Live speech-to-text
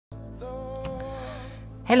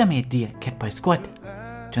Hello my dear Catboy squad.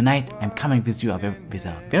 Tonight I'm coming with you with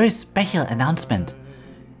a very special announcement.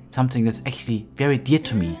 Something that's actually very dear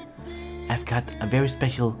to me. I've got a very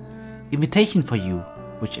special invitation for you,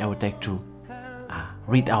 which I would like to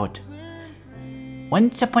read out.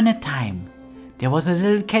 Once upon a time, there was a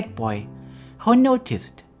little cat boy who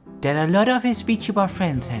noticed that a lot of his vtuber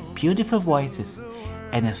friends had beautiful voices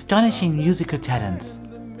and astonishing musical talents.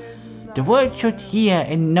 The world should hear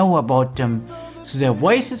and know about them, so their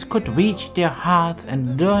voices could reach their hearts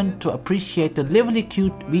and learn to appreciate the lively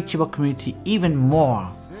cute vtuber community even more.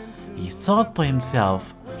 He thought to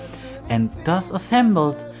himself, and thus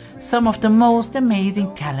assembled some of the most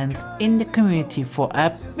amazing talents in the community for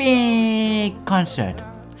a big concert.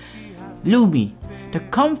 Lumi, the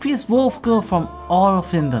comfiest wolf girl from all of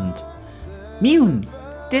Finland. Mune,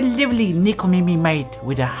 the lively Nikomimi maid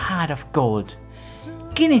with a heart of gold.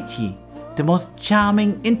 Kinichi, the most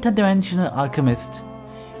charming interdimensional alchemist.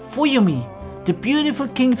 Fuyumi, the beautiful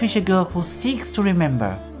kingfisher girl who seeks to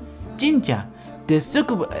remember. Jinja,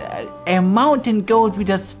 the a mountain goat with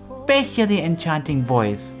a especially enchanting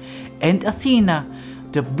voice, and Athena,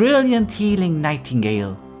 the brilliant healing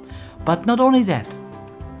nightingale. But not only that,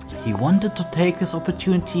 he wanted to take this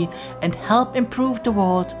opportunity and help improve the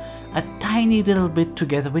world a tiny little bit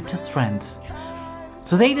together with his friends.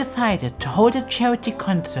 So they decided to hold a charity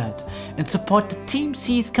concert and support the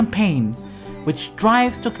TeamSeas campaign, which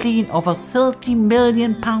strives to clean over 30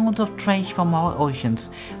 million pounds of trash from our oceans,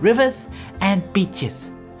 rivers and beaches.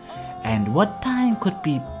 And what time could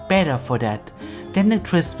be better for that than the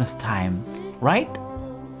Christmas time, right?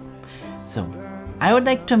 So, I would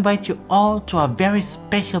like to invite you all to a very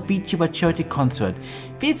special VTuber charity concert,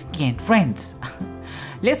 Fisky and Friends.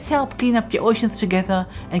 Let's help clean up the oceans together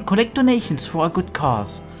and collect donations for a good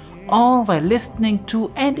cause, all while listening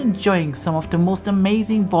to and enjoying some of the most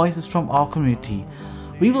amazing voices from our community.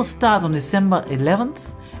 We will start on December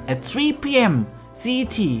 11th at 3 PM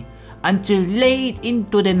CET until late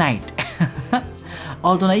into the night.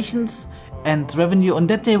 All donations and revenue on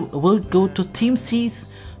that day will go to TeamSeas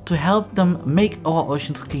to help them make our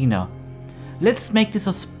oceans cleaner. Let's make this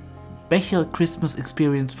a special Christmas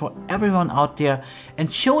experience for everyone out there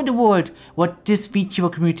and show the world what this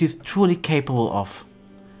VTuber community is truly capable of.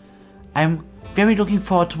 I'm very looking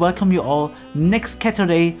forward to welcome you all next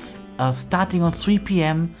Saturday, starting on 3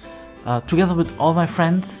 PM, together with all my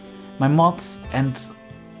friends, my mods, and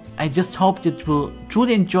I just hope that you will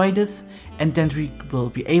truly enjoy this, and then we will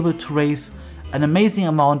be able to raise an amazing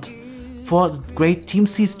amount for the great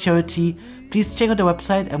TeamSeas charity. Please check out the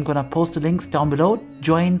website. I'm gonna post the links down below.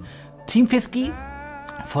 Join TeamFisky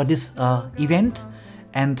for this event,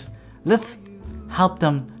 and let's help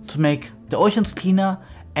them to make the oceans cleaner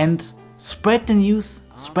and spread the news,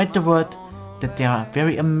 spread the word that there are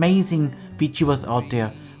very amazing VTubers out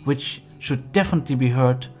there which should definitely be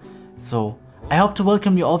heard. So I hope to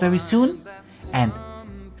welcome you all very soon, and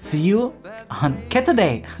see you on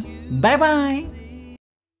Catboy. Bye bye!